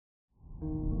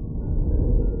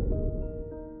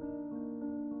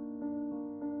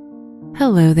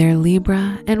Hello there,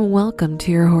 Libra, and welcome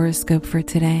to your horoscope for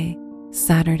today,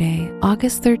 Saturday,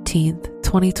 August 13th,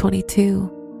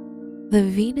 2022. The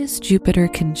Venus-Jupiter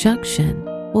conjunction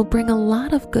will bring a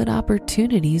lot of good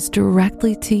opportunities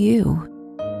directly to you.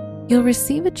 You'll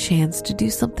receive a chance to do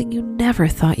something you never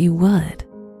thought you would.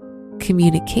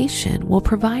 Communication will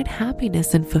provide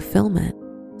happiness and fulfillment,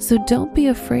 so don't be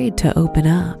afraid to open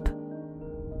up.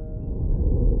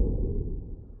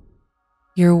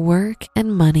 Your work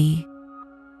and money.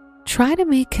 Try to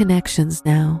make connections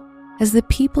now, as the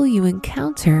people you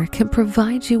encounter can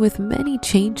provide you with many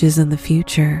changes in the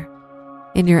future.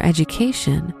 In your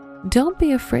education, don't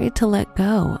be afraid to let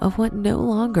go of what no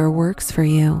longer works for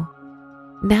you.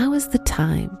 Now is the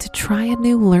time to try a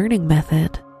new learning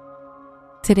method.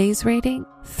 Today's rating,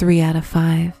 3 out of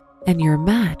 5, and your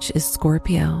match is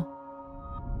Scorpio.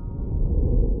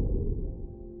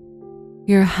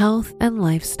 Your health and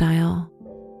lifestyle.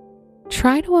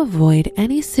 Try to avoid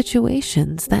any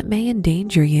situations that may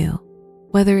endanger you,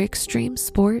 whether extreme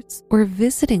sports or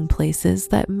visiting places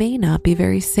that may not be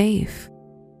very safe.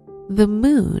 The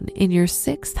moon in your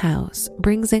 6th house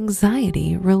brings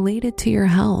anxiety related to your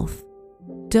health.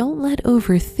 Don't let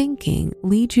overthinking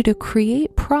lead you to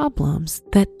create problems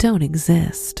that don't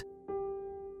exist.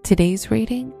 Today's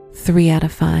rating, 3 out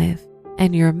of 5,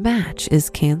 and your match is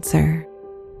Cancer.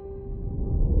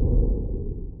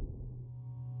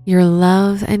 Your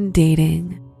love and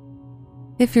dating.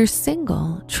 If you're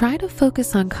single, try to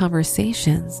focus on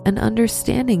conversations and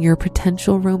understanding your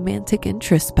potential romantic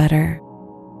interests better.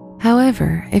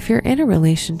 However, if you're in a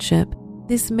relationship,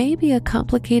 this may be a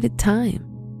complicated time,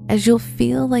 as you'll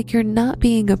feel like you're not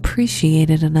being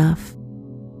appreciated enough.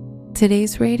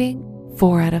 Today's rating,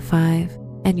 4 out of 5,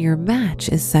 and your match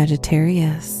is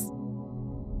Sagittarius.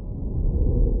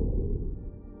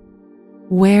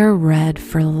 Wear red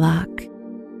for luck.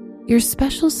 Your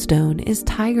special stone is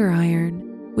tiger iron,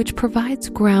 which provides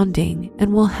grounding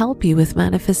and will help you with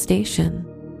manifestation.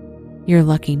 Your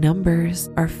lucky numbers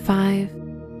are 5,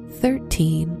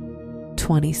 13,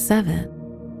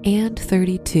 27, and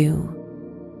 32.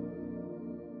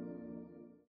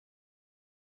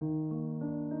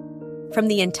 From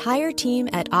the entire team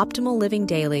at Optimal Living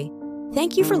Daily,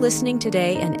 thank you for listening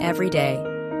today and every day.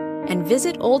 And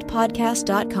visit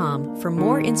oldpodcast.com for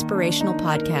more inspirational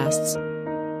podcasts.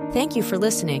 Thank you for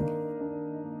listening.